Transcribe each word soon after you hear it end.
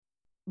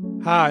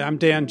Hi, I'm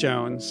Dan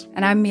Jones.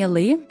 And I'm Mia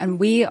Lee, and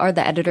we are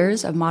the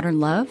editors of Modern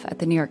Love at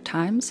the New York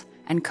Times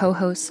and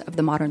co-hosts of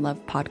the Modern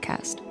Love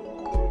podcast.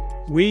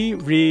 We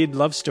read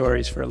love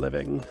stories for a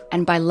living.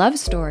 And by love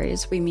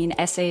stories, we mean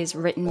essays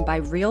written by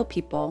real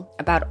people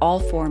about all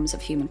forms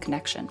of human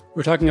connection.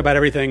 We're talking about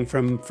everything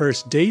from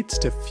first dates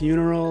to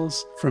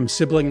funerals, from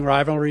sibling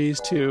rivalries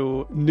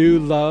to new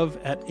love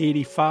at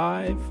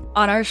 85.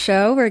 On our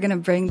show, we're going to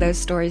bring those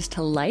stories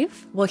to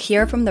life. We'll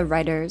hear from the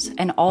writers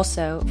and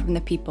also from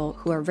the people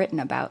who are written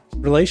about.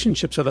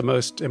 Relationships are the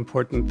most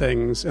important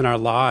things in our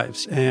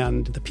lives,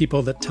 and the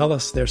people that tell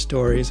us their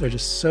stories are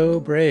just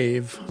so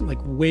brave, like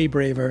way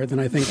braver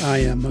than I think I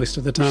am most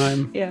of the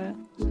time. Yeah.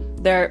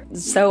 They're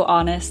so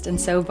honest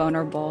and so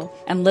vulnerable.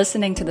 And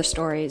listening to the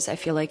stories, I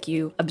feel like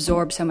you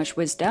absorb so much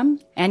wisdom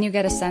and you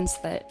get a sense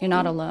that you're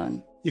not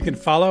alone. You can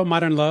follow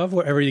Modern Love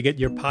wherever you get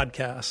your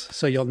podcasts,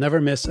 so you'll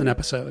never miss an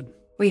episode.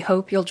 We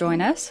hope you'll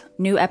join us.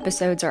 New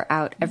episodes are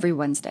out every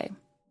Wednesday.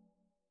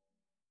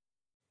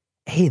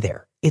 Hey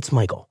there, it's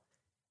Michael.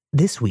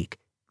 This week,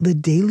 The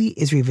Daily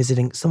is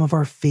revisiting some of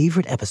our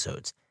favorite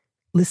episodes,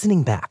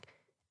 listening back,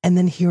 and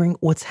then hearing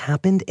what's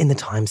happened in the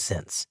time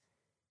since.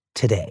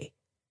 Today,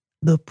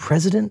 the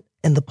president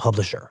and the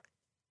publisher.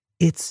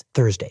 It's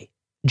Thursday,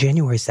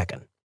 January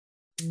 2nd.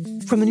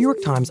 From the New York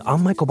Times,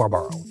 I'm Michael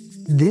Barbaro.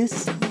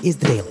 This is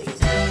The Daily.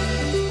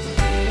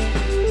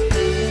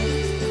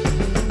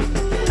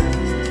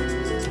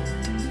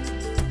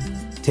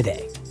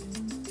 Today,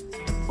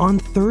 on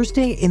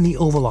Thursday in the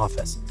Oval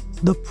Office,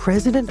 the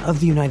President of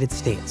the United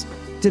States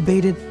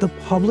debated the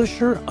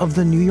publisher of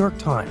the New York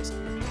Times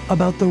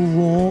about the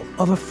role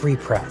of a free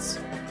press.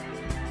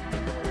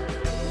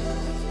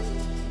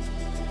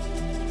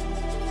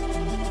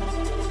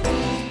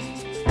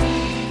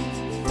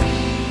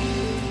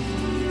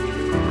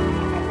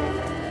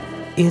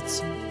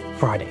 It's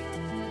Friday,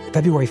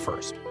 February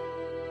 1st.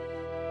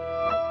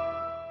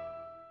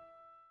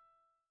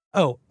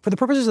 Oh, for the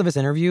purposes of this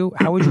interview,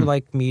 how would you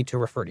like me to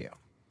refer to you?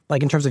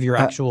 Like in terms of your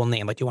actual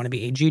name? Like, do you want to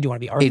be AG? Do you want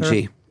to be Arthur?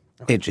 AG.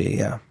 Okay. AG,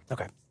 yeah.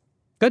 Okay.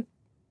 Good.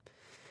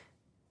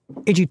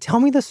 AG, tell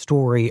me the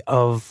story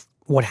of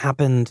what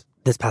happened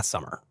this past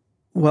summer.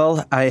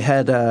 Well, I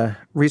had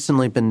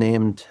recently been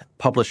named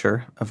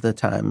publisher of the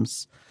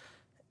Times,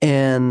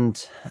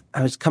 and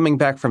I was coming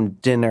back from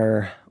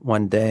dinner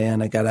one day,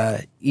 and I got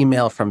an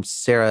email from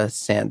Sarah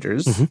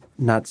Sanders,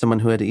 not someone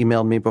who had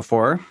emailed me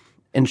before.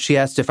 And she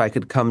asked if I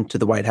could come to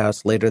the White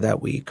House later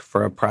that week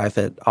for a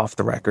private,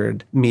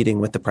 off-the-record meeting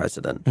with the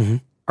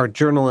president. Our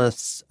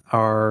journalists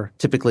are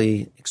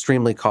typically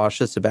extremely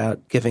cautious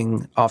about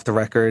giving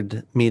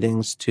off-the-record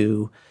meetings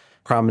to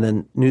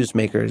prominent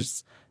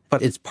newsmakers,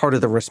 but it's part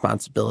of the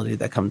responsibility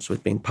that comes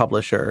with being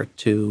publisher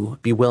to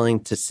be willing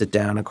to sit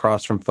down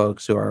across from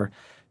folks who are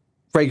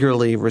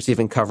regularly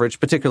receiving coverage,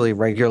 particularly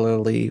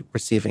regularly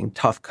receiving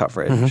tough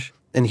coverage,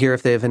 and hear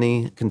if they have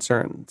any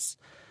concerns.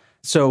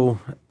 So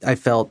I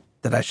felt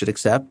that I should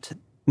accept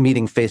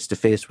meeting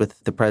face-to-face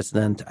with the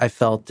president. I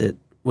felt it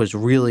was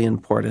really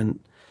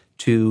important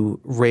to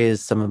raise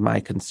some of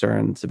my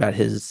concerns about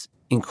his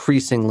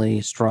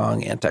increasingly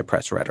strong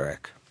anti-press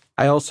rhetoric.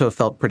 I also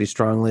felt pretty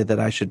strongly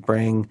that I should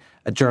bring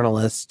a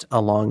journalist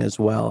along as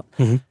well.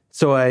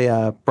 So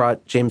I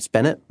brought James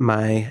Bennett,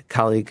 my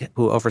colleague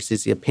who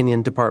oversees the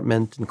opinion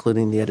department,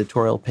 including the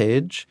editorial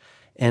page,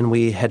 and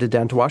we headed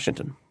down to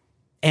Washington.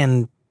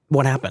 And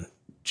what happened?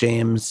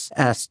 James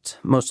asked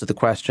most of the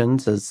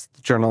questions as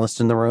the journalist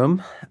in the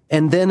room.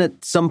 And then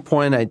at some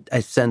point, I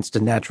sensed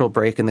a natural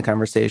break in the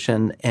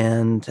conversation,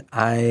 and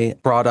I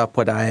brought up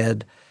what I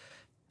had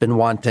been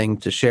wanting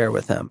to share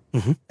with him.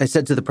 I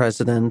said to the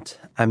president,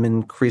 I'm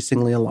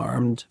increasingly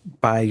alarmed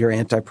by your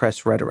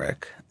anti-press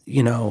rhetoric.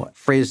 You know,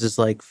 phrases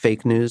like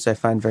fake news I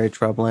find very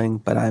troubling,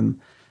 but I'm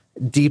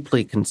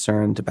deeply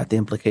concerned about the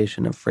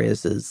implication of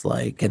phrases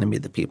like enemy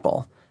of the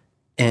people.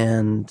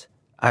 And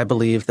I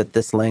believe that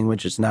this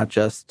language is not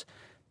just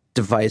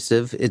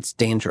divisive, it's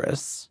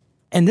dangerous.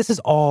 And this is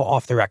all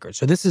off the record.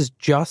 So this is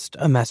just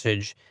a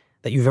message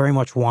that you very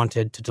much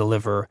wanted to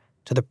deliver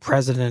to the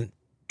president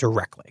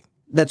directly.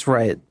 That's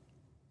right.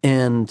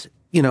 And,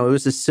 you know, it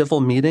was a civil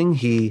meeting.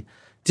 He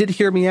did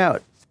hear me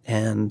out.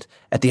 And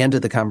at the end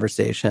of the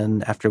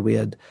conversation, after we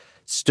had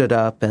stood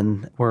up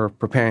and were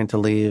preparing to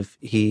leave,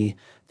 he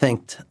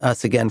thanked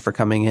us again for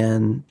coming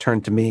in,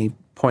 turned to me,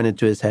 pointed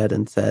to his head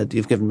and said,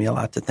 you've given me a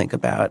lot to think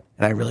about,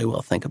 and I really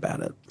will think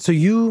about it. So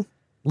you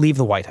leave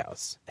the White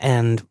House,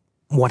 and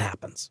what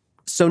happens?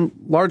 So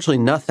largely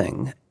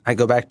nothing. I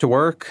go back to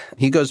work.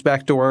 He goes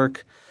back to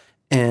work.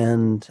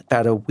 And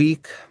about a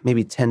week,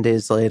 maybe 10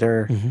 days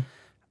later,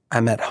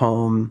 I'm at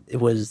home. It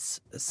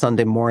was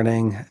Sunday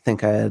morning. I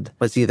think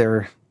was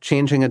either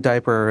changing a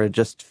diaper or had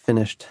just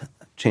finished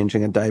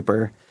changing a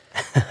diaper.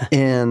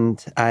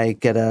 And I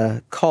get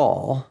a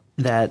call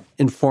that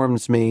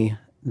informs me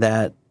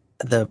that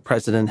the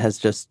president has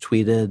just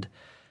tweeted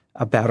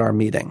about our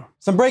meeting.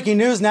 Some breaking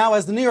news now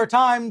as the New York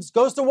Times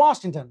goes to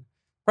Washington.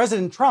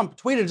 President Trump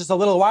tweeted just a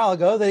little while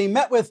ago that he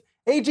met with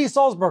A.G.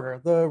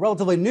 Sulzberger, the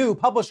relatively new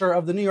publisher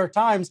of the New York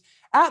Times,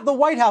 at the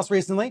White House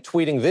recently.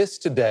 Tweeting this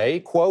today,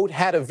 quote,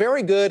 had a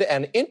very good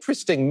and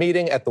interesting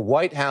meeting at the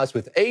White House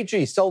with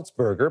A.G.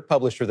 Sulzberger,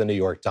 publisher of the New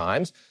York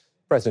Times.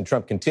 President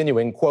Trump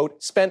continuing,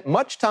 quote, spent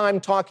much time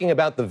talking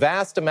about the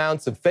vast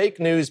amounts of fake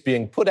news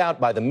being put out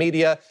by the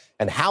media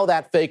and how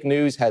that fake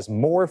news has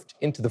morphed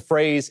into the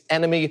phrase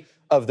enemy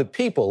of the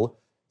people.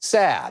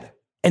 Sad.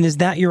 And is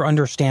that your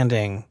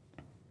understanding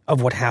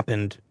of what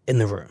happened in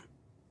the room?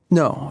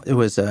 No, it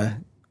was a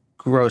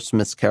gross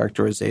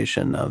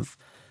mischaracterization of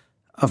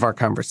our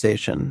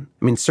conversation.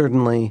 I mean,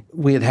 certainly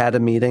we had a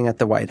meeting at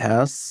the White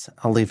House.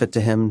 I'll leave it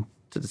to him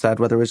to decide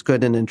whether it was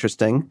good and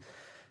interesting.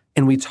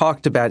 And we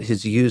talked about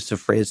his use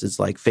of phrases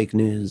like fake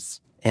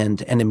news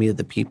and enemy of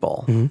the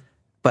people. Mm-hmm.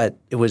 But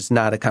it was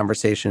not a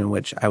conversation in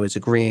which I was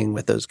agreeing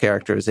with those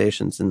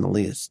characterizations in the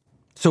least.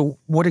 So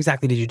what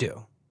exactly did you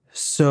do?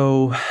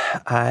 So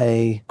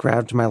I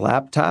grabbed my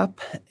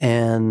laptop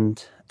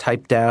and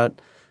typed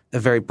out a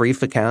very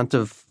brief account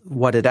of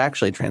what had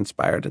actually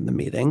transpired in the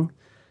meeting.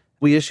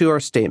 We issue our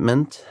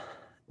statement,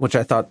 which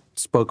I thought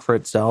spoke for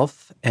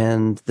itself,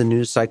 and the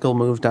news cycle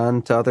moved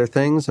on to other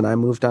things, and I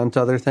moved on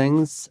to other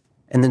things.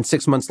 And then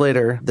 6 months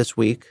later, this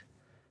week,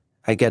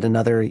 I get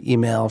another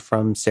email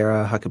from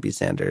Sarah Huckabee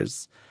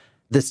Sanders,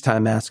 this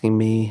time asking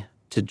me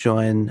to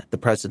join the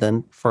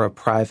president for a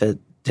private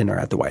dinner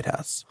at the White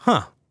House.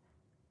 Huh.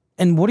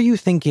 And what are you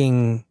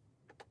thinking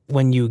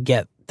when you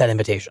get that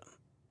invitation?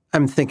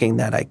 I'm thinking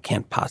that I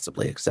can't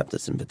possibly accept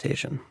this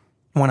invitation.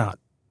 Why not?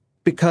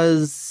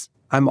 Because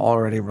I'm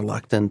already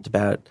reluctant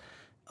about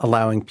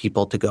allowing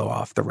people to go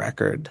off the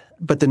record.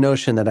 But the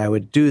notion that I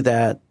would do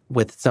that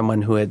with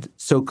someone who had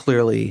so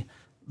clearly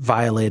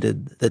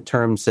violated the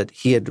terms that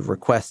he had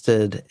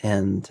requested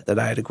and that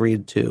I had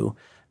agreed to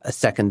a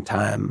second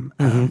time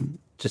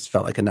just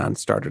felt like a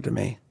non-starter to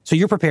me. So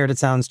you're prepared, it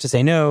sounds, to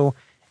say no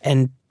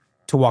and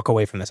to walk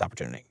away from this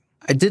opportunity.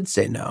 I did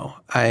say no.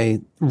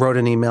 I wrote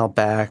an email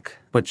back,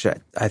 which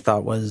I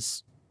thought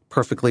was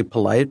perfectly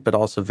polite, but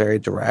also very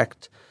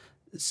direct,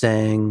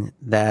 saying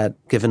that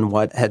given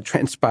what had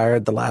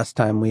transpired the last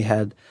time we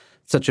had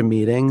such a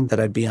meeting, that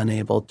I'd be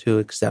unable to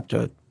accept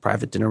a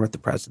private dinner with the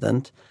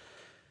president.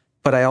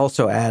 But I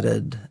also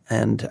added,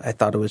 and I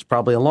thought it was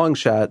probably a long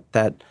shot,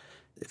 that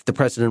if the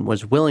president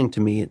was willing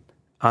to meet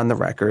on the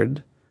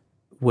record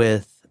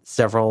with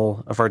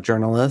several of our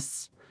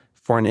journalists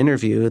for an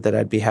interview, that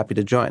I'd be happy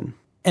to join.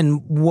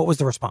 And what was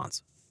the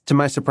response? To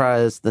my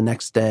surprise, the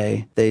next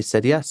day, they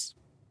said yes.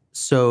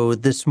 So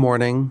this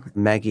morning,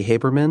 Maggie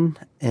Haberman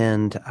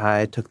and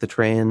I took the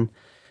train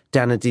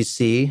down to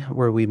D.C.,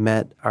 where we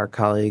met our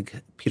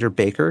colleague Peter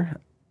Baker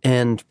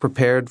and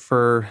prepared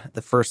for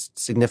the first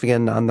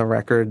significant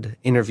on-the-record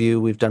interview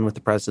we've done with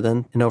the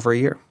president in over a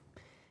year.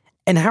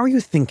 And how are you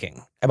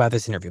thinking about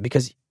this interview?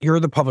 Because you're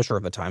the publisher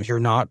of the Times. You're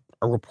not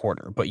a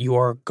reporter, but you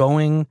are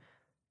going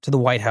to the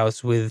White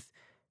House with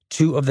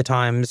two of the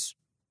Times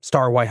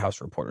star White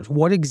House reporters.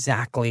 What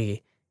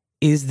exactly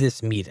is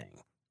this meeting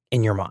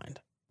in your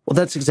mind? Well,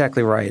 that's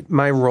exactly right.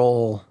 My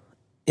role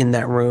in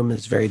that room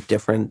is very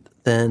different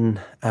than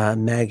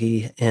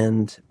Maggie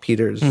and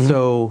Peter's. Mm-hmm.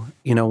 So,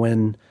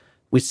 when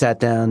we sat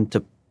down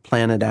to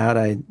plan it out,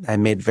 I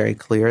made very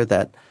clear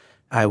that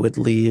I would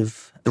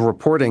leave the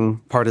reporting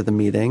part of the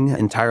meeting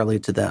entirely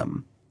to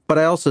them. But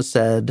I also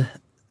said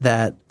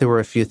that there were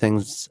a few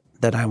things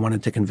that I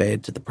wanted to convey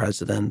to the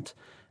president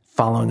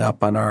following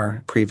up on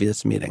our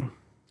previous meeting.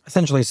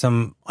 Essentially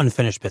some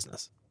unfinished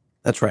business.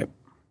 That's right.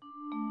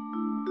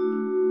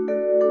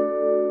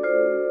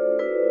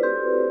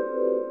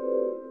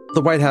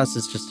 The White House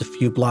is just a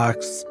few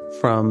blocks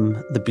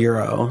from the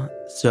Bureau.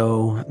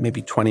 So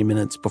maybe 20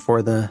 minutes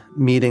before the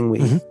meeting,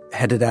 we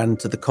headed out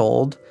into the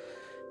cold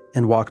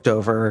and walked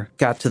over,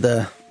 got to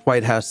the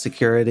White House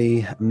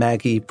security.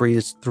 Maggie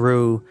breezed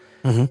through,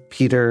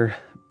 Peter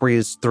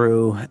breezed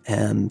through,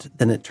 and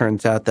then it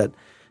turns out that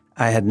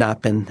I had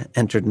not been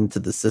entered into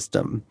the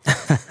system.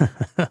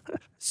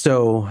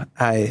 So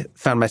I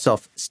found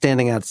myself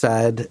standing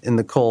outside in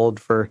the cold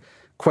for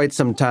quite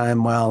some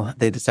time while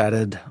they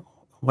decided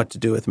what to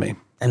do with me.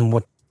 And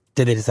what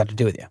did they decide to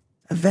do with you?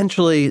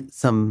 Eventually,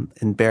 some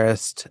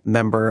embarrassed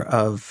member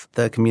of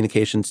the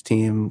communications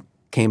team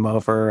came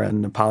over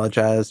and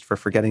apologized for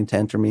forgetting to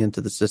enter me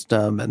into the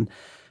system. And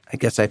I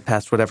guess I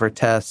passed whatever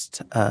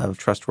test of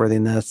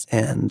trustworthiness,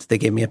 and they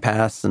gave me a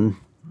pass and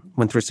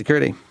went through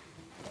security.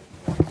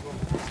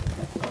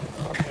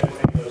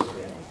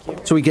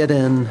 So we get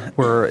in,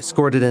 we're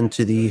escorted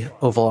into the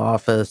Oval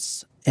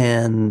Office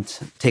and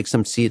take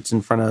some seats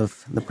in front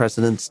of the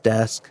president's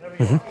desk.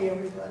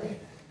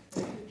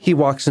 He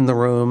walks in the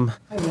room.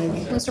 Hi,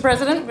 Maggie. Mr.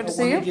 President, good to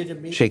see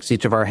you. Shakes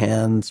each of our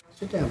hands.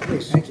 Sit down,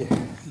 please. Thank you.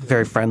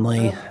 Very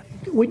friendly.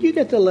 Would you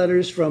get the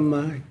letters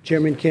from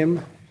Chairman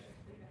Kim?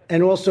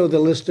 And also the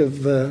list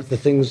of the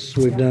things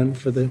we've done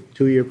for the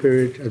 2-year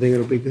period. I think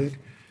it'll be good.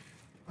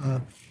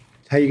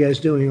 How you guys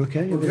doing?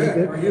 Okay? Everything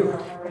good? How are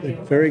you? Good.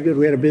 Very good.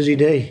 We had a busy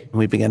day.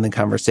 We began the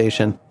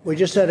conversation. We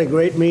just had a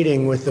great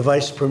meeting with the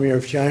Vice Premier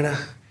of China.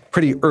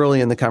 Pretty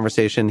early in the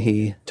conversation,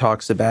 he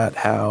talks about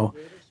how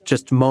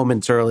just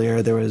moments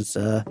earlier, there was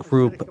a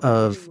group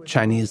of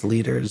Chinese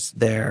leaders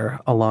there,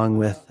 along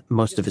with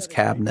most of his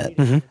cabinet,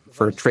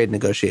 for trade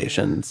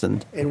negotiations.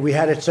 And we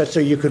had it so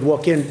you could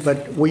walk in,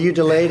 but were you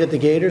delayed at the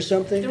gate or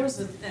something? There was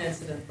an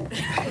incident.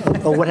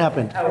 Oh, what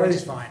happened?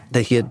 Everything's fine.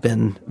 that he had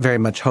been very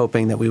much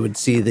hoping that we would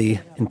see the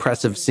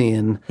impressive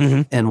scene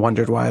and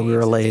wondered why we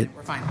were late.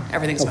 We're fine.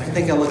 Everything's fine. I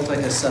think I looked like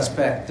a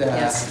suspect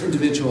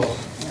individual.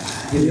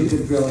 You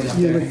did brilliant up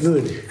You there. look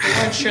good. We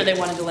weren't sure they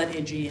wanted to let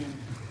AG in.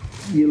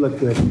 You look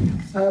good.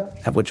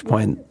 At which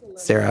point,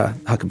 Sarah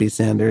Huckabee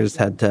Sanders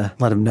had to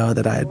let him know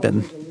that I had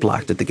been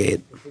blocked at the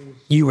gate.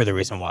 You were the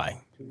reason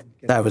why.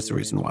 That was the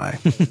reason why.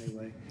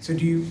 So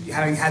do you,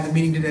 having had the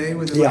meeting today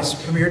with the Yeah. vice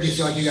premier, do you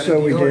feel like you got So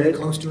a we deal or did.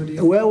 close to a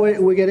deal? Well,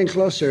 we're getting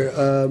closer.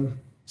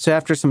 So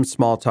after some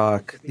small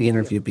talk, the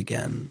interview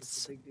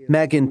begins.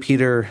 Meg and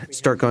Peter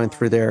start going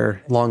through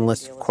their long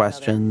list of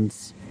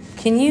questions.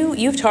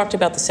 You've talked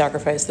about the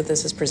sacrifice that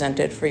this has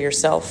presented for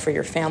yourself, for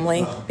your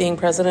family, being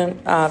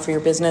president, for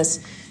your business.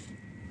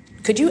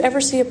 Could you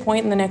ever see a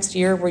point in the next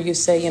year where you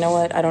say, you know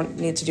what, I don't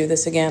need to do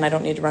this again, I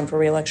don't need to run for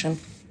re-election?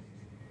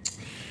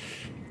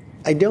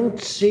 I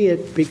don't see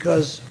it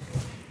because,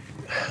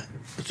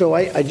 so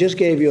I just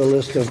gave you a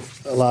list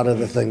of a lot of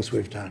the things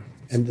we've done.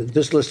 And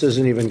this list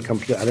isn't even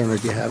complete. I don't know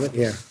if you have it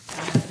here.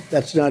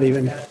 That's not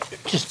even,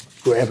 just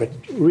grab it.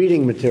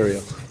 Reading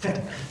material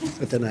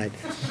for tonight.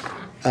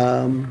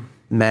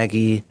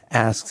 Maggie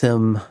asks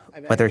him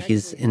whether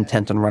he's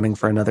intent on running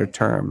for another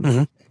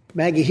term.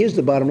 Maggie, here's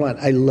the bottom line.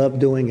 I love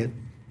doing it.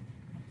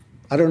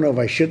 I don't know if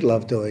I should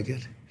love doing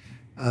it,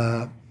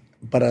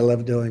 but I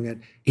love doing it.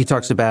 He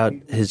talks about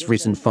his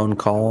recent phone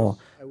call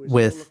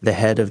with the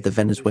head of the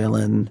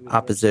Venezuelan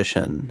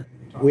opposition.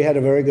 We had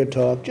a very good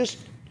talk. Just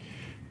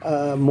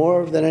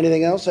more than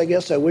anything else, I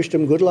guess, I wished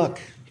him good luck.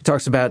 He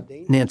talks about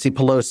Nancy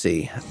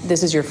Pelosi.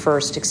 This is your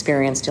first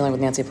experience dealing with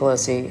Nancy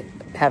Pelosi,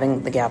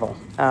 having the gavel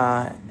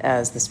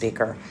as the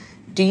speaker.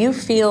 Do you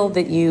feel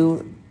that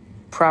you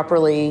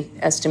properly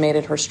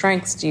estimated her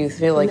strengths? Do you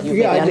feel like you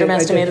maybe I did.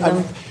 underestimated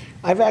them?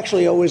 I've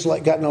actually always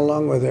gotten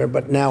along with her,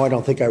 but now I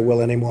don't think I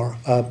will anymore.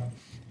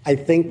 I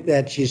think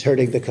that she's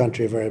hurting the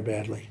country very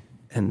badly.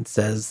 And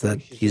says that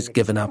he's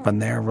given up on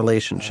their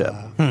relationship.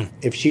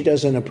 If she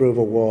doesn't approve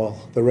a wall,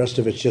 the rest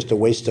of it's just a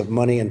waste of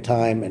money and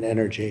time and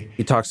energy.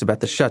 He talks about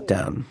the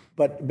shutdown.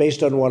 But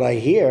based on what I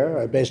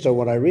hear, based on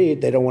what I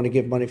read, they don't want to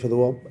give money for the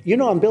wall. You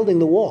know, I'm building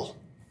the wall.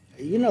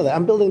 You know that.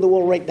 I'm building the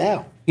wall right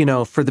now. You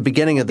know, for the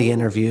beginning of the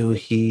interview,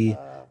 he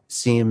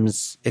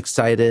seems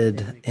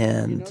excited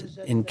and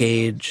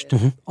engaged,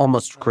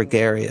 almost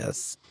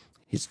gregarious.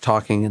 He's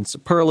talking in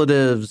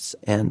superlatives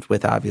and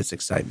with obvious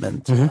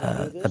excitement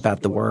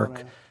about the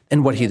work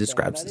and what he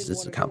describes as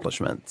his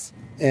accomplishments.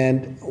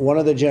 And one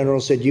of the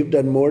generals said, you've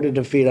done more to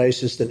defeat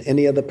ISIS than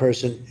any other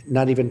person,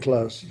 not even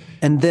close.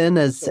 And then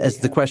as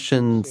the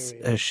questions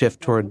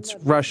shift towards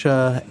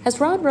Russia. Has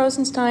Rod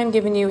Rosenstein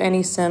given you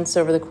any sense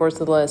over the course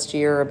of the last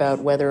year about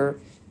whether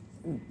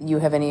you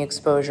have any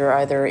exposure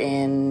either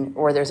in,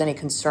 or there's any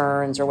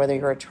concerns, or whether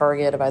you're a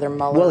target of either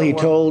Mueller? Well, he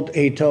told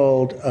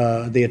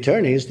the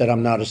attorneys that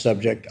I'm not a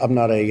subject. I'm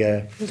not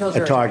a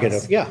target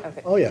of. Yeah.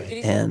 Okay. Oh, yeah.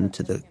 And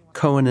to the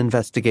Cohen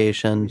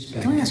investigation.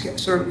 Can I ask you,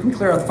 sir, can we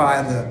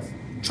clarify the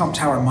Trump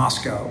Tower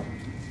Moscow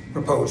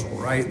proposal,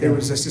 right? There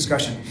was this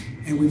discussion,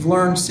 and we've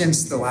learned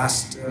since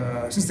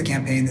the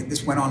campaign that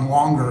this went on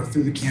longer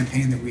through the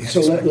campaign that we had.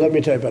 So let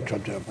me tell you about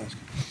Trump Tower Moscow.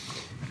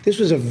 This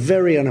was a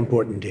very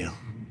unimportant deal.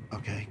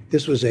 Okay,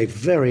 this was a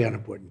very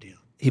unimportant deal.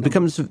 He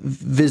becomes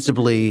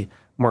visibly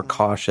more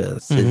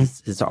cautious.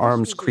 His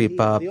arms creep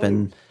up,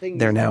 and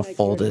they're now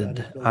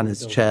folded on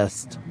his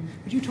chest.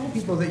 But you told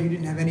people that you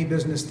didn't have any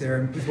business there,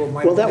 and people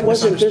might. Well, that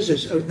wasn't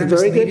business.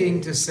 Very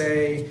good. To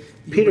say,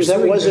 Peter,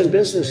 that wasn't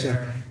business.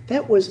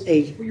 That was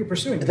a. Well, you're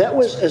pursuing. That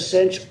was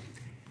essential.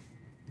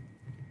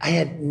 I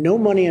had no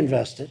money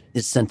invested.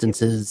 His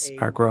sentences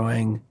are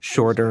growing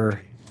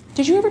shorter.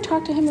 Did you ever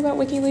talk to him about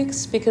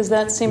WikiLeaks? Because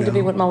that seemed to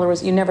be what Mueller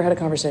was. You never had a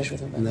conversation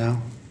with him. No,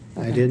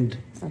 I didn't.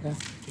 Okay.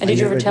 And did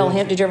you ever tell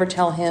him? Did you ever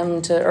tell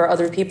him to, or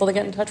other people to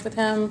get in touch with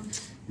him?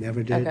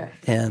 Never did. Okay.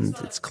 And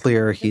it's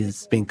clear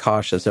he's being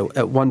cautious.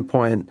 At one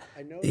point,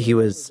 he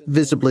was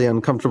visibly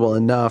uncomfortable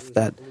enough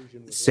that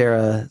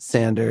Sarah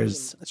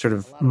Sanders sort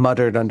of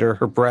muttered under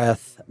her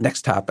breath,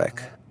 "Next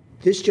topic."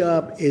 This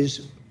job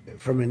is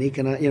from an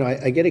economic,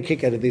 I get a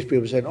kick out of these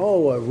people saying,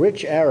 oh, a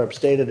rich Arab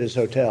stayed at his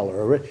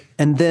hotel.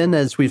 And then,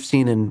 as we've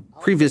seen in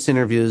previous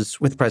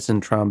interviews with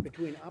President Trump,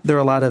 there are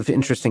a lot of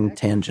interesting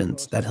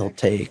tangents that he'll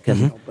take.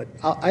 And But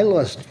I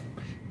lost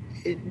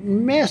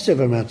massive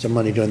amounts of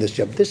money doing this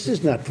job. This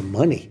is not for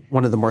money.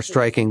 one of the more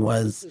striking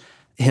was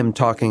him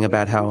talking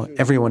about how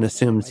everyone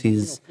assumes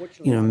he's,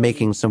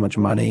 making so much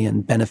money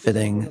and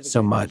benefiting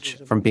so much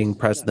from being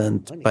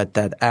president, but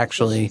that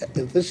actually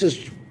This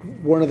is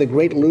one of the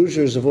great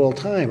losers of all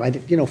time.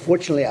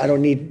 Fortunately, I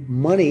don't need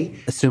money.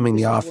 assuming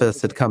the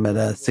office had come at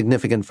a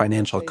significant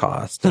financial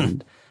cost.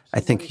 And I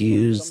think he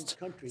used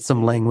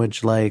some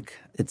language like,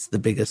 it's the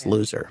biggest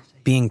loser.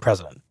 Being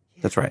president.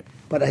 That's right.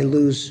 But I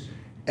lose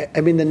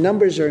I mean, the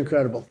numbers are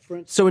incredible.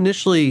 So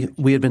initially,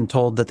 we had been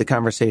told that the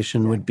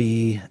conversation would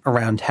be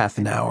around half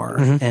an hour.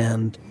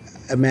 And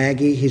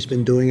Maggie, he's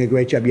been doing a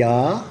great job.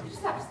 Yeah?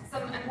 Just have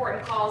some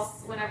important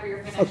calls whenever you're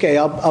finished. Okay,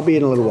 I'll be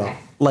in a little while.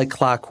 Like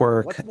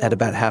clockwork, at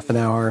about half an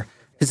hour,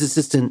 his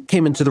assistant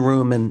came into the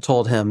room and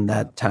told him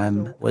that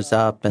time was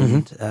up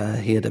and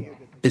he had a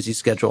busy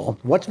schedule.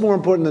 What's more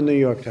important than the New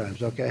York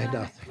Times? Okay,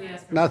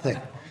 nothing.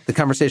 The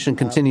conversation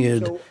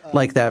continued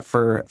like that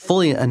for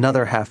fully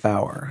another half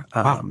hour.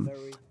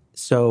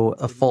 So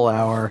a full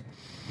hour.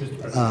 We're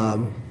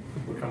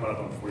coming up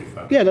on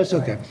 45. Yeah, that's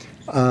okay.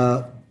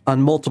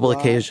 On multiple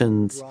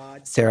occasions,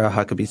 Sarah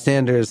Huckabee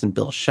Sanders and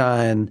Bill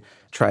Shine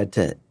tried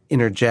to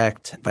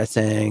interject by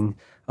saying,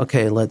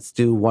 okay, let's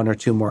do one or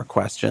two more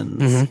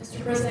questions.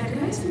 Mr. President, can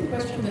I ask you a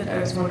question that I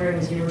was wondering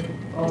as you were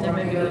all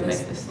talking about this?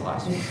 Make this the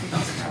last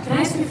one. Can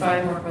I ask you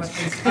 5 more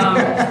questions?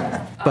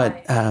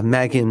 But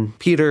Maggie and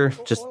Peter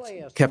just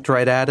kept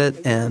right at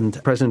it,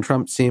 and President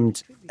Trump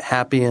seemed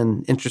happy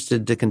and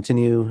interested to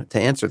continue to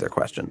answer their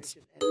questions.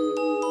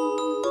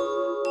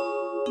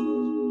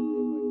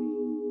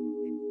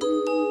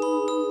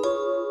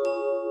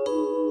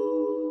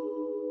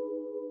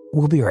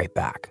 We'll be right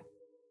back.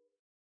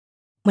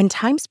 When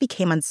times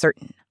became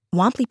uncertain,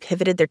 Womply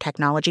pivoted their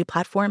technology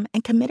platform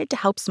and committed to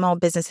help small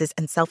businesses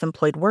and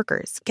self-employed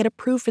workers get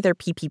approved for their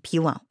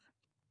PPP loan.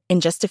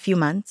 In just a few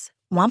months,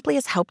 Womply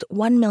has helped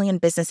 1 million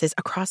businesses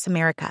across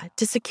America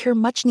to secure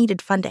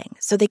much-needed funding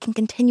so they can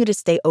continue to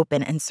stay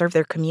open and serve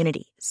their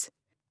communities.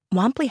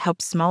 Womply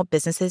helps small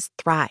businesses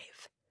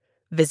thrive.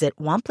 Visit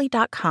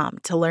womply.com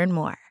to learn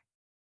more.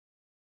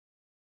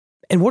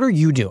 And what are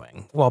you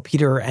doing while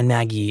Peter and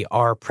Maggie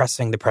are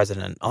pressing the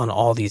president on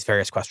all these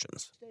various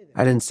questions?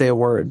 I didn't say a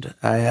word.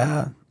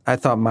 I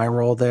thought my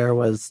role there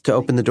was to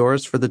open the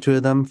doors for the two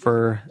of them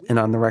for an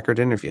on-the-record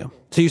interview.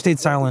 So you stayed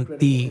silent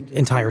the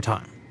entire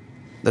time?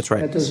 That's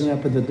right. That doesn't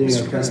happen to the New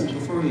York Times. President,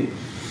 before we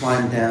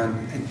wind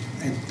down,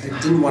 I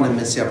didn't want to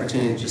miss the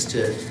opportunity just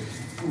to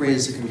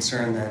raise a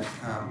concern that...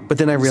 But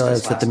then I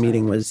realized that the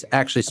meeting was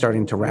actually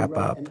starting to wrap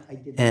up,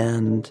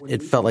 and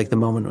it felt like the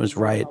moment was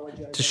right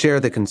to share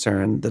the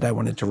concern that I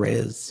wanted to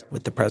raise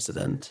with the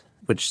president,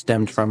 which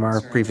stemmed from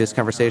our previous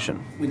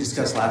conversation. We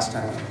discussed last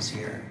time I was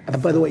here.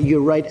 By the way,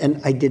 you're right, and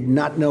I did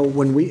not know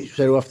when we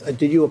set off.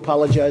 Did you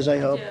apologize, I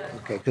hope? Yeah.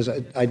 Okay, because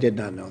I did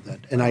not know that,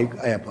 and I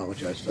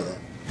apologize for that.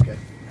 Okay.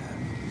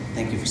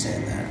 Thank you for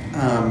saying that.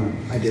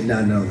 I did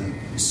not know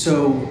that.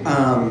 So...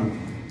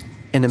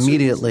 And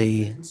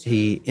immediately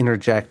he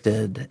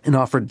interjected and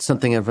offered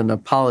something of an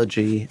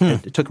apology.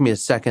 It took me a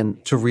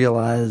second to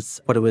realize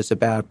what it was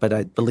about, but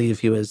I believe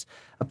he was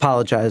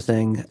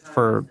apologizing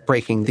for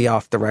breaking the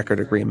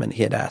off-the-record agreement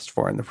he had asked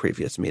for in the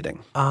previous meeting.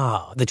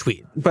 Ah, the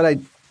tweet. But I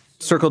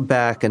circled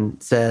back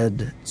and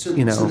said, So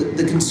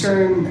the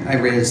concern I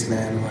raised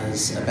then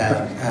was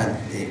about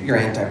your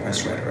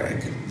anti-press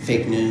rhetoric,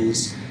 fake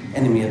news,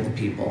 enemy of the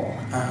people.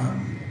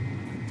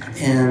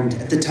 And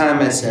at the time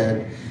I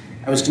said,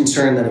 I was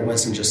concerned that it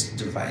wasn't just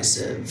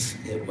divisive,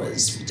 it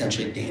was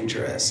potentially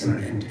dangerous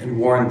and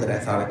warned that I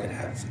thought it could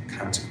have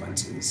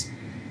consequences.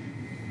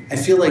 I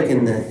feel like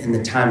in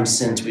the time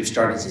since, we've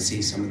started to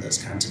see some of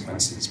those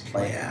consequences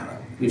play out.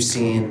 We've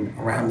seen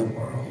around the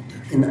world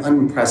an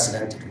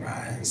unprecedented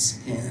rise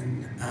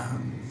in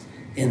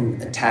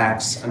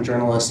attacks on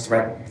journalists,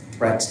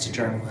 threats to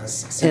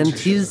journalists. And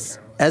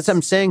as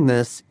I'm saying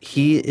this,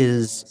 he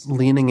is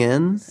leaning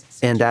in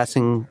and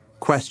asking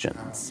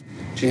questions.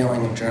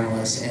 Jailing of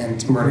journalists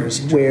and murders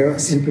of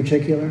journalists. Where in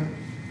particular?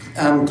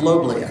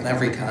 Globally, on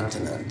every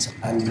continent.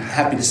 I'm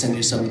happy to send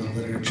you some of the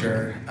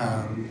literature.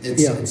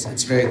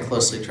 It's very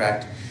closely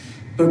tracked.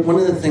 But one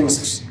of the things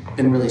that's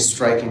been really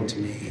striking to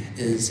me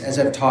is, as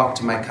I've talked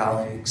to my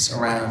colleagues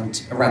around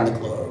the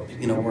globe,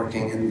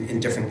 working in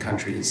different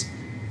countries,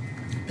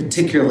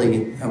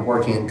 particularly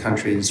working in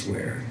countries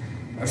where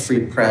a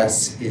free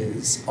press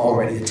is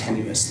already a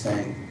tenuous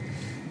thing,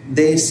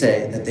 they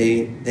say that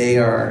they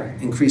are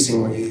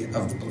increasingly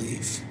of the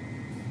belief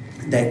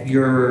that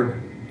your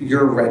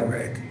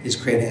rhetoric is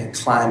creating a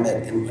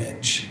climate in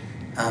which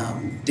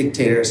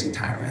dictators and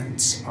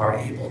tyrants are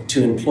able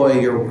to employ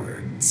your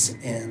words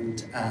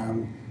and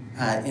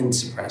in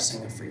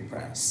suppressing a free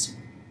press.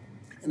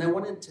 And I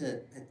wanted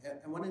to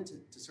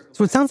circle.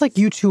 So it sounds like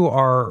you two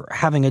are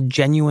having a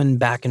genuine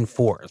back and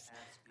forth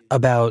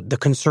about the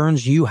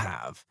concerns you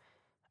have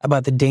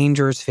about the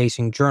dangers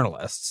facing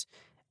journalists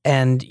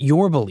and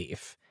your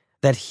belief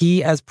that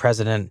he, as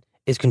president,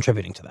 is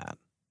contributing to that.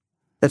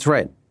 That's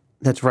right.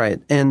 That's right.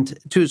 And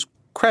to his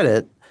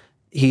credit,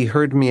 he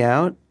heard me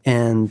out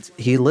and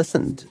he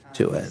listened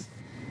to it.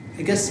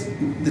 I guess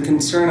the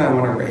concern I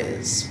want to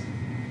raise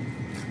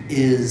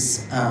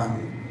is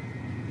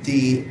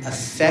the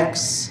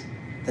effects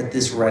that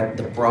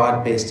the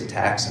broad-based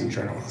attacks on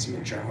journalism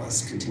and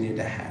journalists continue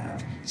to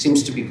have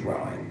seems to be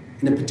growing.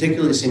 And it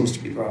particularly seems to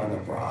be growing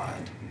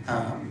abroad.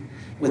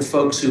 With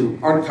folks who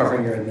aren't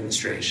covering your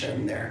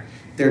administration,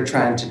 they're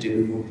trying to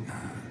do,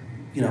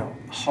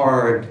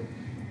 hard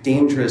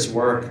dangerous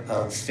work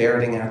of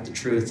ferreting out the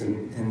truth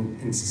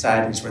in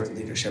societies where the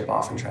leadership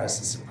often tries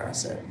to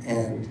suppress it.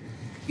 And,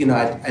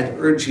 I'd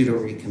urge you to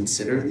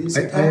reconsider these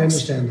attacks. I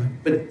understand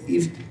that. But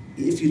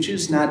if you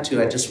choose not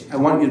to, I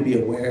want you to be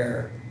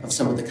aware of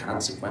some of the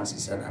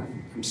consequences that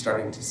I'm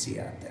starting to see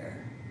out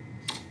there.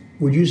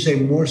 Would you say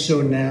more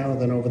so now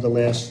than over the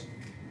last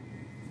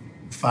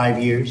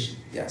 5 years?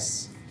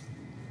 Yes.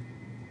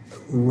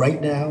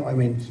 Right now? I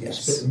mean,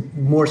 yes.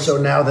 More so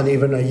now than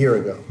even a year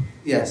ago.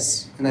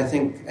 Yes, and I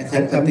think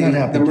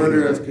that the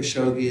murder of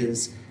Khashoggi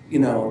is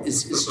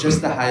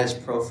just the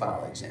highest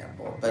profile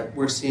example. But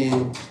we're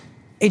seeing.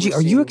 AG,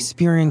 are you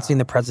experiencing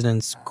the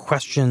president's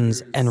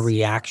questions and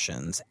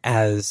reactions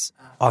as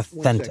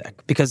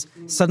authentic? Because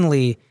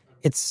suddenly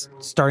it's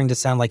starting to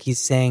sound like he's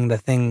saying the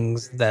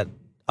things that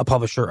a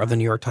publisher of the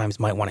New York Times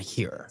might want to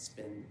hear.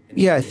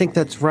 Yeah, I think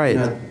that's right.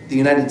 The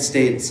United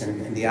States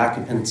and the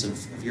occupants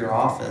of your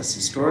office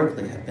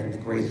historically have been the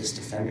greatest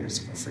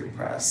defenders of a free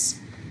press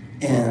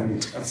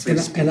and of free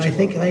speech. And I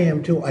think I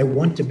am too. I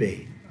want to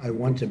be.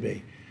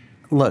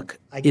 Look,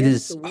 it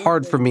is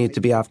hard for me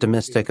to be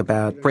optimistic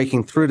about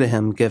breaking through to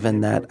him,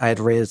 given that I had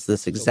raised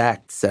this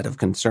exact set of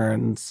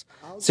concerns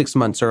 6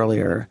 months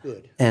earlier,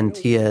 and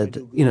he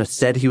had,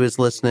 said he was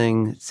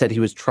listening, said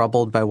he was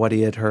troubled by what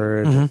he had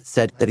heard,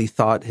 said that he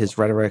thought his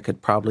rhetoric had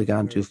probably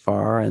gone too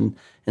far, and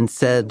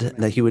said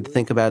that he would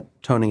think about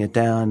toning it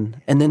down,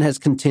 and then has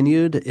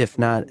continued, if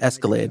not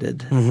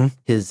escalated,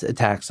 his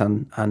attacks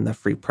on the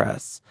free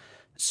press.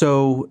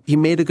 So he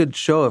made a good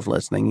show of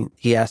listening.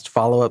 He asked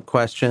follow-up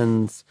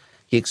questions.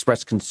 He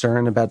expressed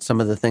concern about some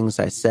of the things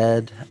I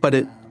said, but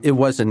it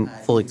wasn't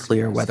fully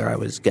clear whether I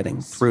was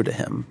getting through to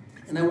him.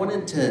 And I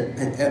wanted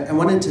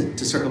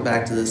to circle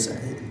back to this,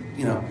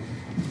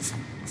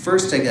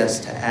 first, I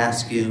guess, to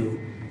ask you,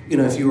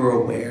 if you were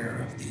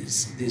aware of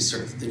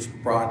these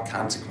broad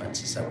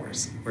consequences that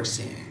we're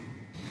seeing.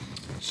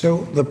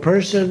 So the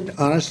person,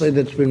 honestly,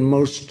 that's been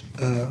most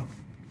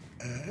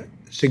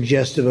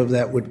suggestive of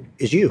that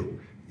is you,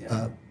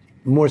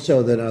 more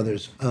so than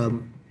others.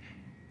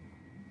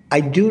 I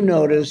do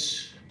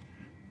notice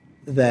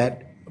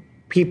that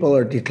people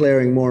are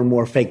declaring more and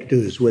more fake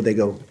news where they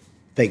go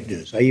fake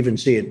news. I even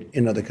see it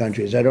in other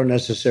countries. I don't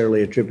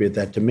necessarily attribute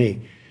that to me.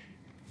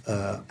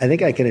 I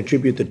think I can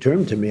attribute the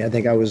term to me. I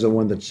think I was the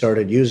one that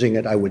started using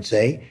it, I would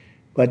say.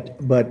 But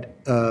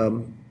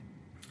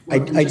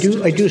I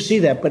do see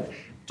that. But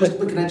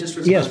can I just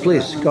respond? Yes,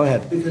 please, go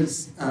ahead.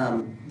 Because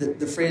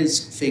the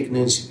phrase fake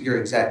news, you're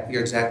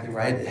exactly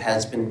right. It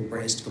has been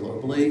embraced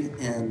globally,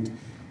 and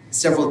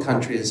several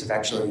countries have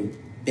actually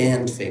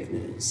banned fake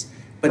news.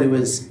 But it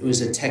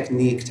was a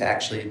technique to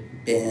actually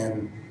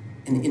ban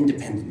an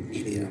independent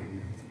media,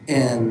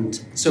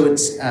 and so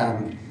it's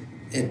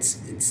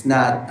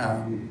not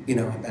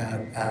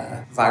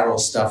about viral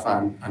stuff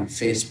on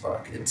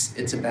Facebook.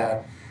 It's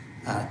about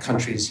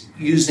countries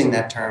using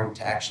that term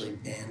to actually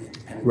ban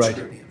independent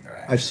scrutiny of their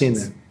actions. I've seen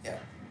that. Yeah,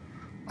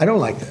 I don't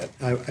like that.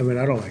 I mean,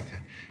 I don't like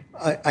that.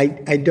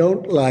 I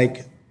don't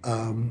like.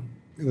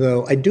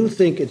 Though I do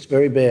think it's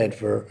very bad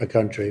for a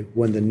country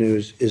when the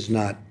news is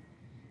not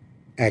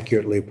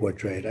accurately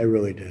portrayed. I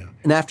really do.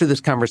 And after this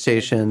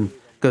conversation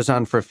goes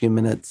on for a few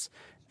minutes,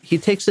 he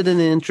takes it in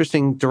an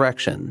interesting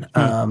direction,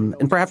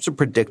 and perhaps a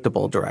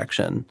predictable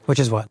direction. Which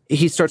is what?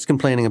 He starts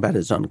complaining about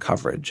his own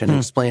coverage and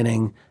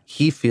explaining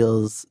he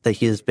feels that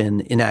he has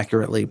been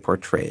inaccurately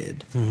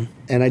portrayed.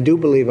 And I do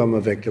believe I'm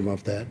a victim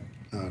of that,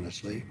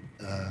 honestly.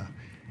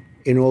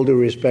 In all due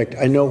respect,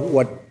 I know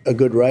what a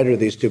good writer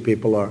these two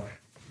people are.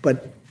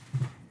 But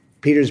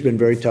Peter's been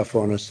very tough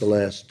on us the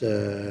last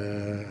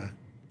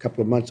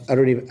couple of months. I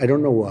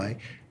don't know why,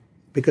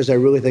 because I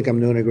really think I'm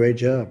doing a great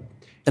job.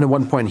 And at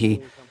one point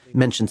he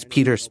mentions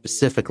Peter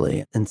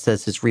specifically and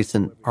says his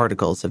recent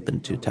articles have been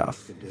too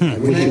tough.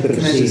 Can I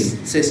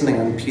just say something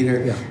on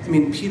Peter? Yeah. I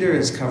mean, Peter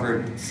has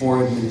covered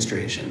four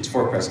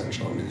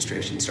presidential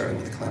administrations, starting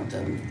with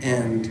Clinton.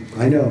 And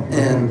I know.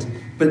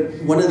 But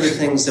one of the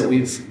things that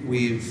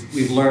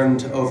we've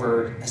learned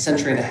over a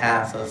century and a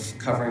half of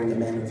covering the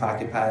men who've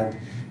occupied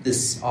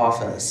this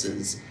office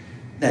is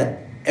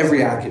that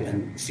every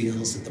occupant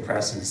feels that the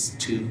press is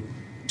too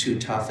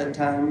tough at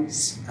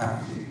times.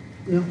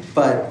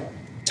 But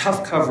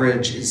tough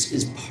coverage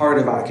is part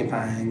of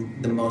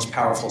occupying the most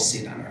powerful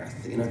seat on earth.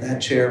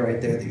 That chair right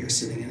there that you're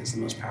sitting in is the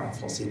most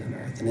powerful seat on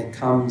earth, and it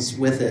comes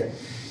with it,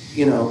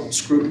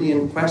 scrutiny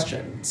and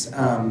questions.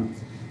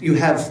 You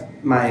have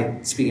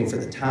speaking for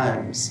the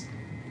Times,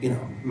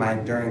 my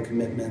enduring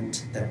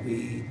commitment that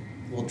we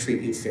will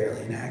treat you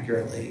fairly and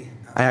accurately.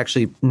 I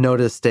actually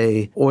noticed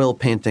a oil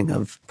painting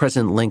of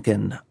President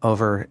Lincoln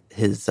over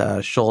his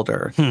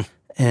shoulder.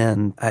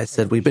 And I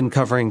said, we've been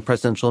covering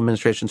presidential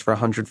administrations for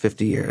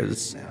 150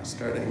 years. Now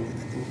starting,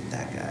 I think, with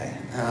that guy.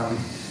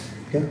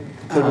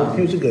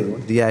 He was a good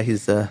one. Yeah,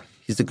 he's a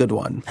good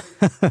one.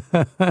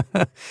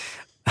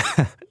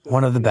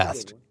 One of the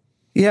best.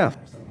 Yeah.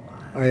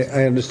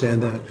 I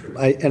understand that.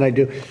 I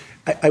do.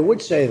 I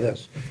would say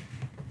this.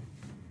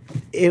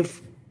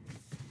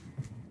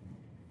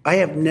 I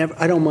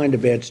don't mind a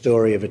bad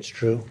story if it's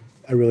true.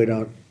 I really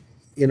don't.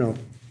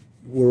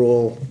 we're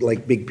all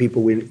like big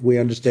people. We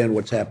understand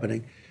what's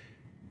happening.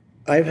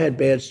 I've had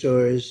bad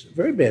stories,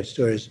 very bad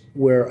stories,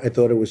 where I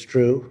thought it was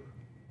true,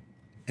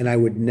 and I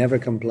would never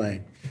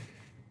complain.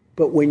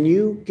 But when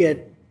you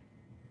get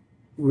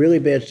really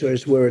bad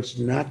stories where it's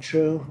not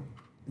true,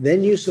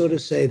 then you sort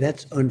of say,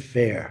 that's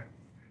unfair.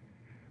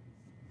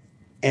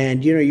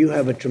 And, you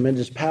have a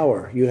tremendous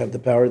power. You have the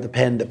power of the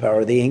pen, the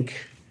power of the ink.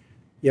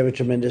 You have a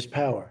tremendous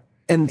power.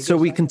 And so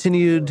we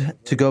continued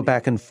to go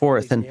back and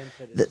forth. And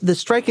the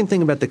striking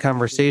thing about the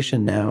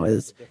conversation now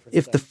is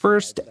if the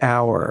first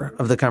hour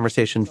of the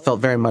conversation felt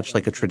very much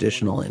like a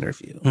traditional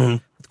interview,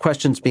 with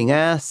questions being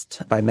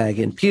asked by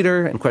Maggie and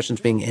Peter and questions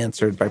being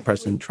answered by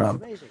President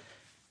Trump,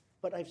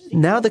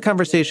 now the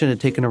conversation had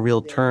taken a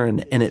real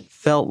turn, and it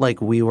felt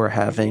like we were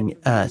having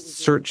a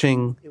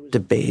searching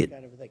debate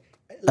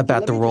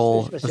about the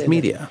role of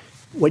media.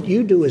 What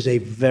you do is a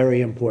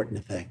very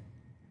important thing.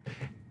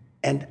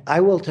 And I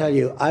will tell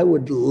you, I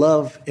would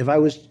love if I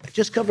was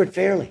just covered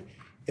fairly.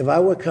 If I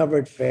were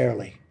covered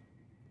fairly.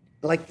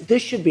 Like,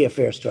 this should be a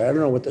fair story. I don't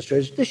know what the story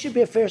is. This should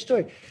be a fair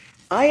story.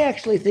 I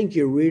actually think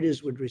your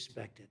readers would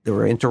respect it. There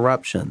were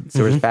interruptions.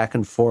 There was back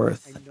and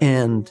forth.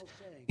 And,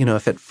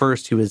 if at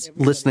first he was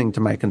listening to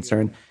my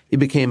concern, he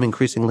became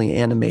increasingly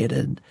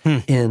animated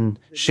in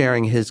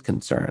sharing his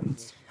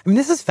concerns. I mean,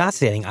 this is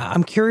fascinating.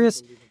 I'm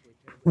curious,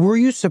 were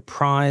you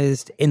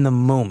surprised in the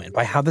moment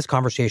by how this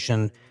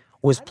conversation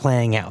was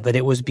playing out, that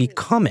it was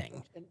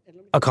becoming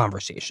a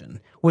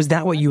conversation? Was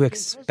that what you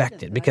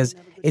expected? Because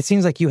it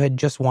seems like you had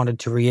just wanted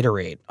to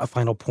reiterate a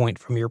final point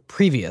from your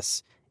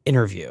previous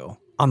interview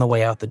on the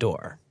way out the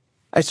door.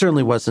 I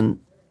certainly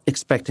wasn't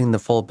expecting the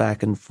full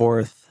back and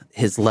forth,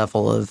 his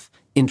level of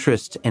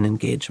interest and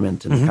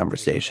engagement in the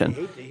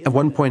conversation. At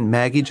one point,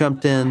 Maggie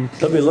jumped in.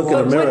 Let me look in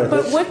the mirror.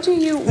 But what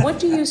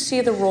do you see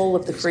the role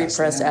of the free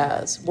press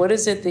as? What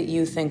is it that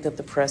you think that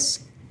the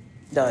press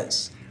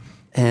does?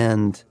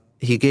 And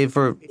he gave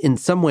her, in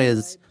some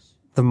ways,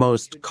 the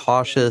most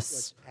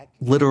cautious,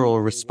 literal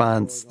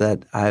response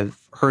that I've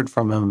heard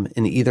from him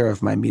in either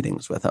of my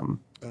meetings with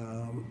him.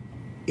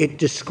 It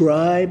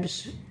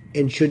describes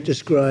and should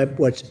describe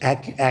what's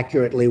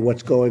accurately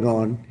what's going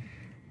on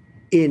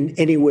in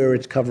anywhere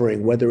it's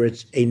covering, whether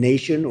it's a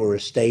nation or a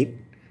state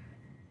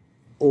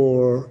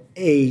or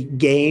a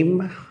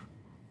game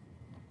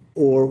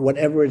or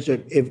whatever it's.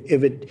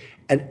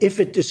 If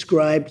it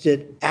describes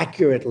it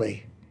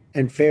accurately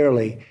and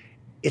fairly,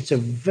 it's a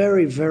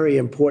very, very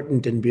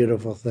important and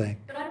beautiful thing.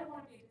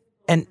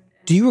 And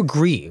do you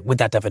agree with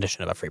that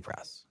definition of a free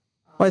press?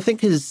 Well, I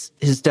think his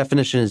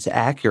definition is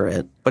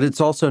accurate, but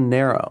it's also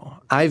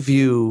narrow. I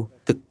view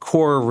the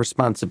core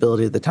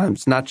responsibility of the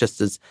Times not just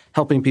as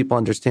helping people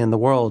understand the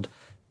world,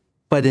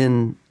 but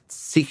in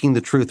seeking the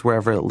truth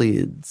wherever it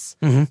leads,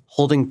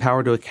 holding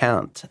power to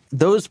account.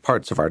 Those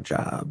parts of our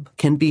job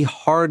can be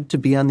hard to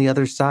be on the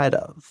other side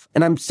of.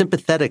 And I'm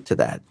sympathetic to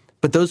that.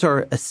 But those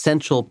are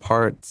essential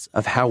parts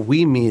of how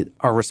we meet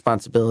our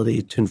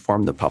responsibility to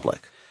inform the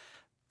public.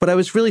 But I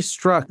was really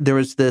struck. There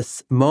was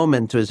this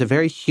moment, it was a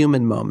very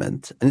human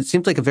moment, and it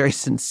seemed like a very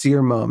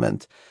sincere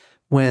moment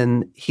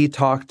when he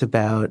talked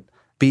about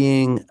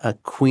being a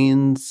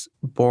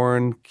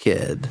Queens-born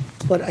kid.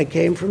 But I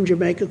came from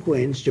Jamaica,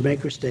 Queens,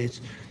 Jamaica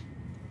Estates,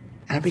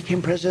 and I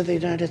became president of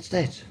the United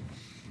States.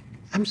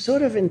 I'm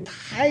sort of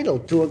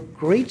entitled to a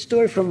great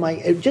story from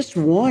just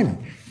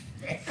one,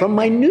 from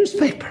my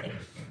newspaper.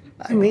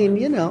 I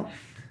mean,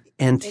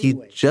 And he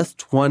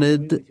just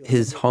wanted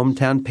his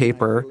hometown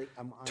paper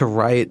to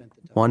write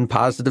one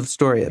positive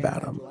story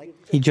about him.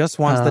 He just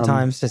wants the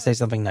Times to say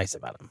something nice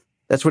about him.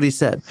 That's what he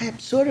said. I am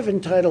sort of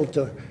entitled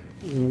to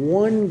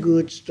one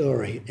good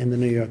story in the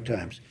New York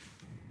Times.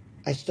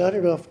 I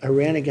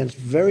ran against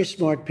very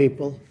smart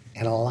people,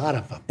 and a lot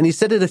of them. And he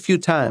said it a few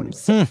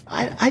times.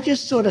 I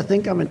just sort of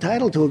think I'm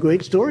entitled to a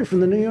great story from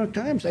the New York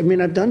Times. I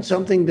mean, I've done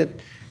something that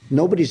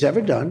nobody's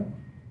ever done.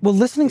 Well,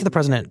 listening to the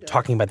president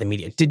talking about the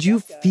media, did you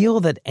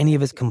feel that any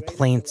of his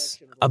complaints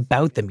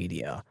about the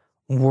media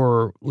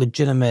were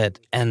legitimate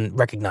and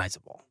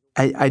recognizable?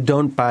 I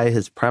don't buy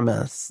his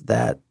premise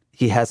that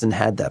he hasn't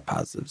had that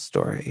positive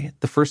story.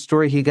 The first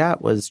story he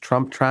got was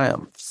Trump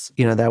triumphs.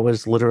 That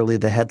was literally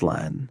the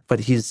headline. But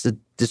he's a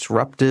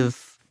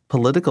disruptive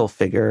political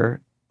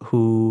figure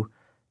who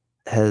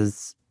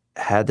has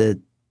had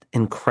an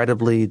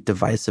incredibly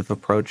divisive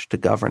approach to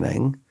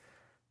governing,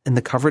 and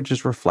the coverage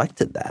has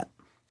reflected that.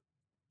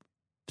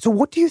 So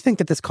what do you think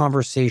that this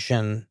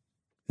conversation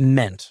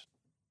meant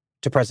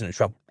to President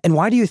Trump? And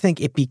why do you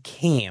think it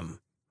became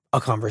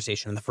a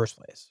conversation in the first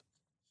place?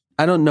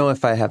 I don't know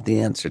if I have the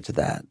answer to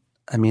that.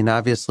 I mean,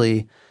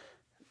 obviously,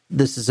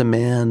 this is a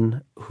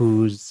man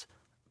whose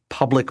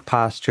public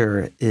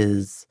posture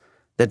is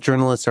that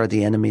journalists are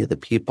the enemy of the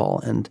people.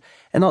 And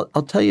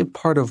I'll tell you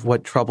part of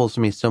what troubles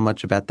me so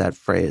much about that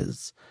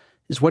phrase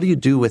is, what do you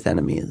do with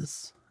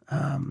enemies?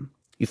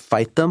 You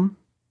fight them,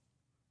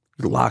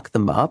 you lock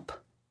them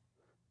up,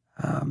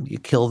 you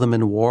kill them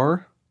in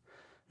war.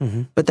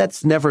 But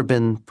that's never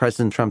been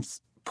President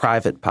Trump's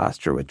private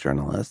posture with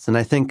journalists. And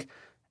I think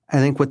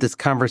what this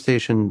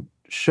conversation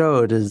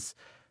showed is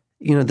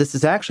this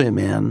is actually a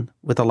man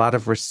with a lot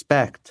of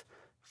respect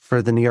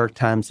for the New York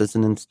Times as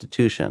an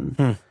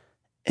institution.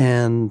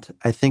 And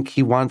I think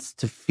he wants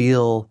to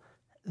feel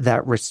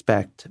that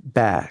respect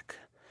back.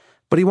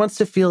 But he wants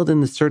to feel it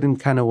in a certain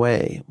kind of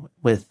way,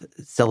 with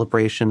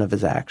celebration of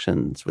his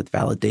actions, with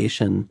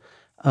validation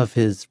of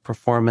his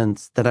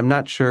performance, that I'm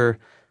not sure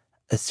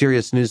a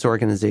serious news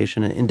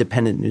organization, an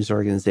independent news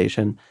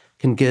organization,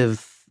 can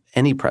give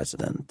any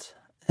president.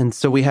 And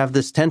so we have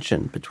this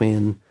tension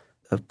between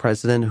a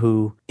president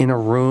who, in a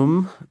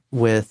room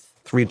with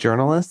 3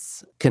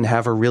 journalists, can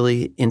have a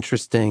really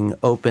interesting,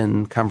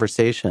 open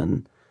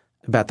conversation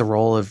about the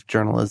role of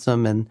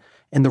journalism and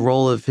the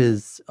role of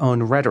his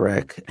own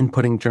rhetoric in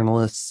putting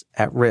journalists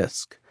at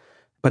risk.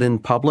 But in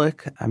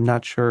public, I'm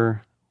not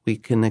sure we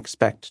can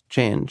expect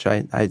change.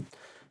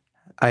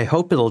 I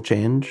hope it'll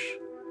change.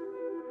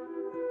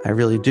 I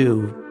really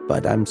do,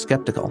 but I'm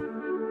skeptical.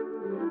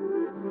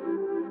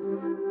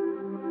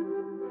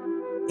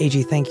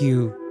 A.G., thank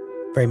you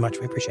very much.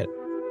 We appreciate it.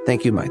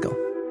 Thank you, Michael.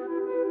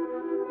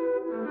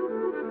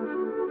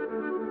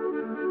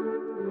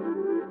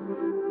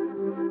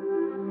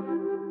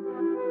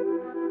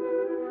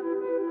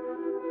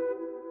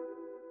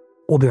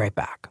 We'll be right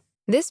back.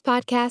 This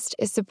podcast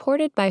is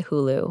supported by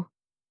Hulu.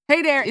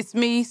 Hey there, it's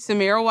me,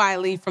 Samira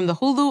Wiley, from the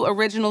Hulu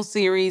original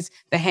series,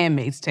 The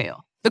Handmaid's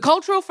Tale. The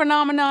cultural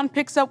phenomenon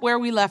picks up where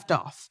we left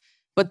off.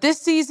 But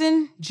this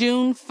season,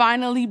 June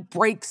finally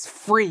breaks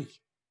free.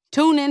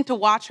 Tune in to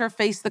watch her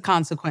face the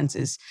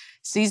consequences.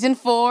 Season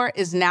 4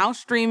 is now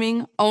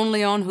streaming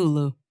only on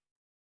Hulu.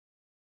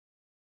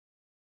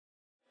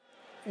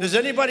 Does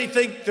anybody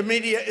think the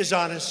media is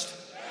honest?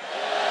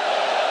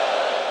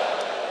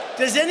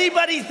 Does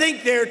anybody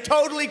think they're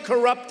totally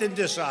corrupt and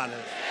dishonest?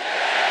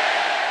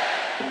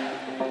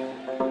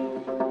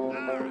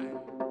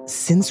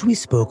 Since we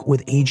spoke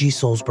with A.G.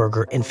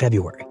 Sulzberger in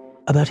February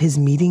about his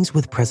meetings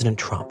with President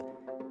Trump,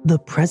 the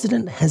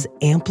president has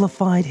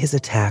amplified his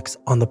attacks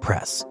on the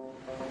press.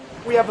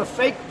 We have a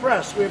fake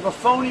press. We have a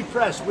phony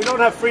press. We don't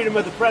have freedom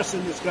of the press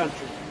in this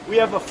country. We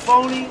have a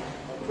phony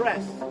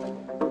press.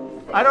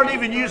 I don't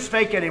even use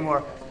fake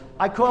anymore.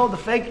 I call the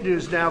fake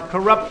news now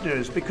corrupt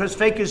news because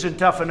fake isn't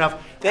tough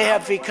enough.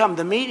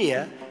 The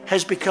media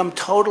has become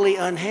totally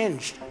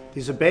unhinged.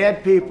 These are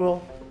bad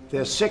people,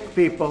 they're sick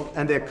people,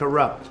 and they're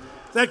corrupt.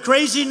 That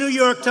crazy New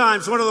York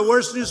Times, one of the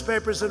worst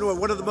newspapers in the world,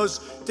 one of the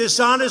most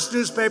dishonest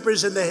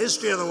newspapers in the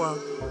history of the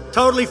world.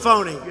 Totally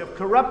phony. You have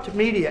corrupt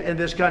media in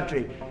this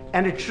country,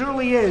 and it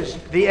truly is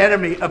the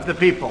enemy of the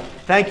people.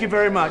 Thank you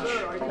very much.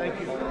 Thank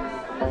you.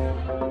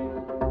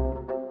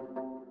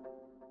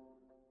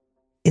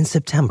 In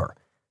September,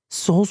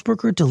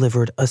 Sulzberger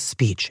delivered a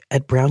speech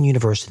at Brown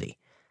University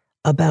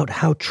about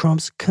how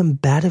Trump's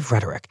combative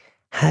rhetoric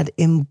had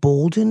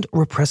emboldened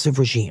repressive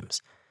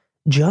regimes,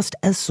 just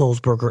as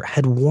Sulzberger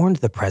had warned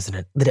the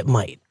president that it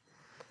might.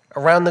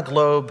 Around the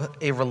globe,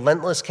 a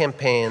relentless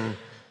campaign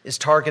is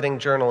targeting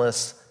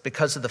journalists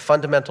because of the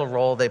fundamental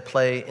role they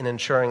play in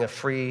ensuring a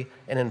free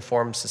and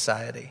informed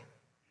society.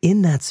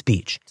 In that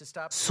speech,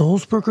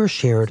 Sulzberger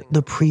shared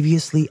the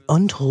previously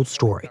untold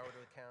story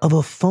of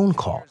a phone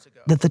call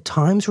that the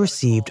Times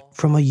received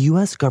from a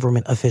U.S.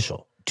 government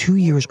official 2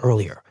 years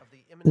earlier,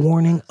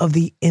 warning of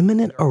the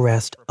imminent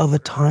arrest of a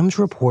Times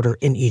reporter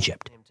in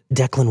Egypt,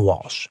 Declan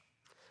Walsh.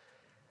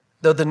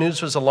 Though the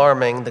news was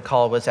alarming, the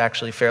call was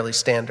actually fairly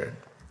standard.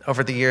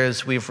 Over the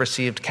years, we've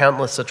received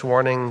countless such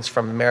warnings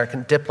from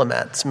American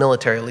diplomats,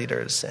 military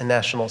leaders, and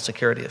national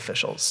security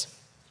officials.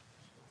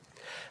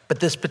 But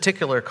this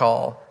particular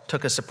call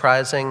took a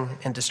surprising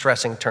and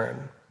distressing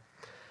turn.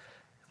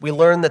 We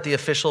learned that the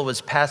official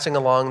was passing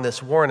along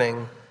this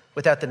warning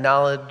without the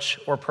knowledge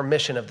or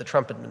permission of the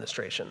Trump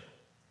administration.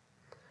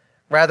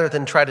 Rather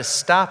than try to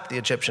stop the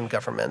Egyptian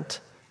government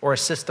or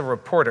assist the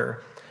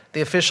reporter, the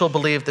official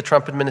believed the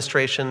Trump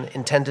administration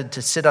intended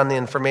to sit on the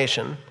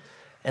information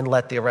and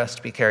let the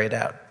arrest be carried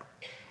out.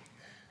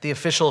 The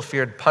official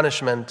feared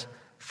punishment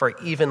for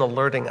even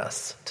alerting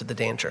us to the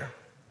danger.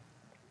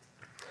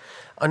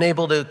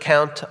 Unable to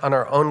count on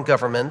our own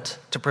government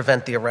to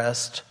prevent the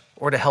arrest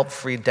or to help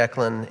free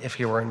Declan if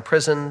he were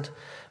imprisoned,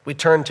 we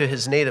turned to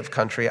his native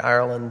country,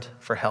 Ireland,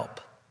 for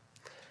help.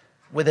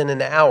 Within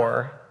an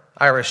hour,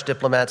 Irish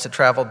diplomats had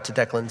traveled to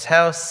Declan's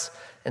house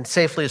and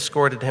safely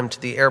escorted him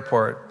to the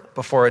airport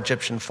before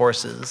Egyptian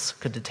forces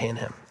could detain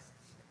him.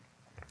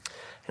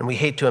 And we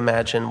hate to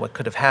imagine what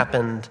could have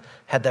happened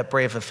had that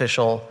brave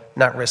official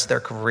not risked their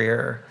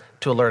career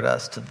to alert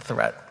us to the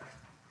threat.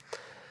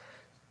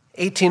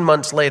 18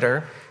 months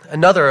later,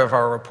 another of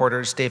our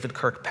reporters, David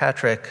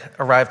Kirkpatrick,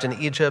 arrived in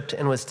Egypt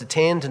and was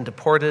detained and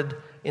deported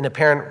in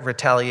apparent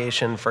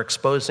retaliation for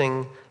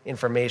exposing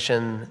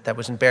information that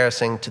was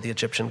embarrassing to the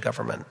Egyptian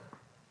government.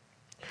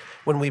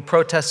 When we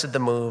protested the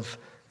move,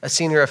 a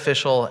senior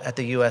official at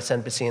the U.S.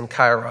 Embassy in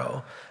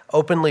Cairo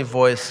openly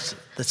voiced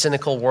the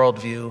cynical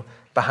worldview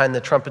behind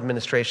the Trump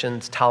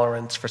administration's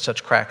tolerance for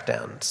such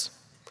crackdowns.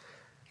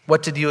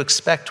 "What did you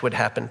expect would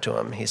happen to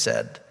him?" he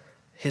said.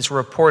 "His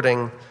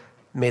reporting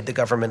made the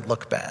government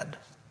look bad."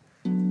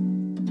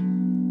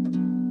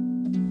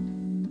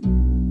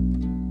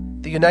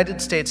 The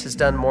United States has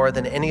done more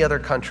than any other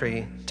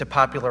country to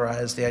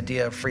popularize the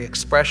idea of free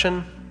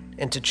expression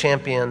and to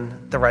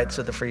champion the rights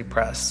of the free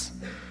press.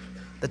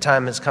 The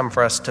time has come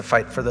for us to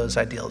fight for those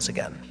ideals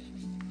again.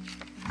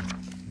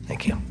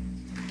 Thank you.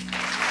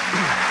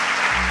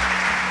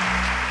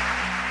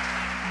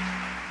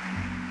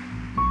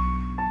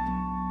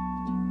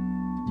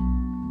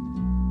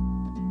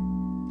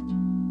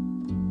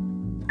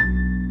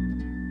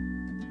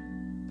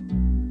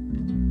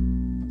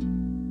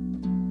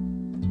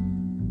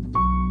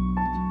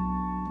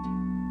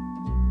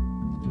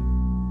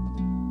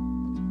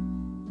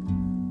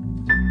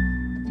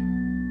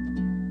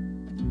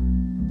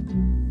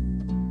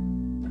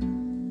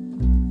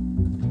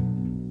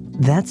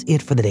 That's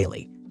it for The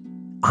Daily.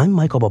 I'm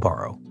Michael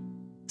Barbaro.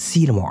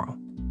 See you tomorrow.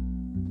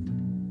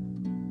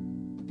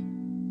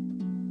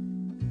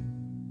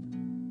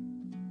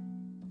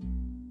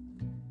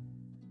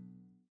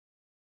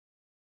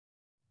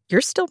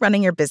 You're still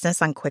running your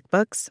business on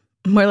QuickBooks?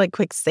 More like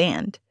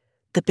quicksand.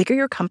 The bigger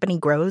your company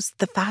grows,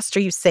 the faster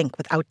you sync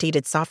with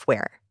outdated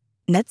software.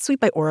 NetSuite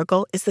by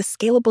Oracle is the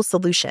scalable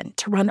solution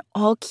to run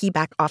all key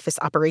back office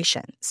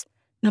operations,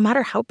 no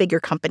matter how big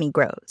your company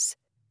grows.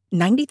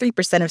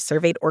 93% of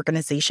surveyed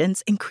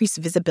organizations increase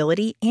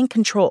visibility and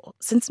control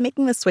since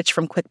making the switch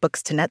from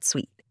QuickBooks to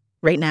NetSuite.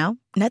 Right now,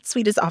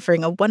 NetSuite is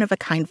offering a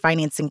one-of-a-kind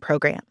financing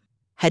program.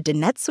 Head to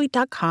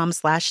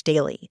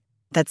netsuite.com/daily.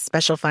 That's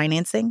special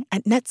financing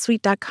at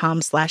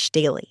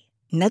netsuite.com/daily.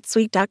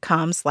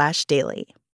 netsuite.com/daily.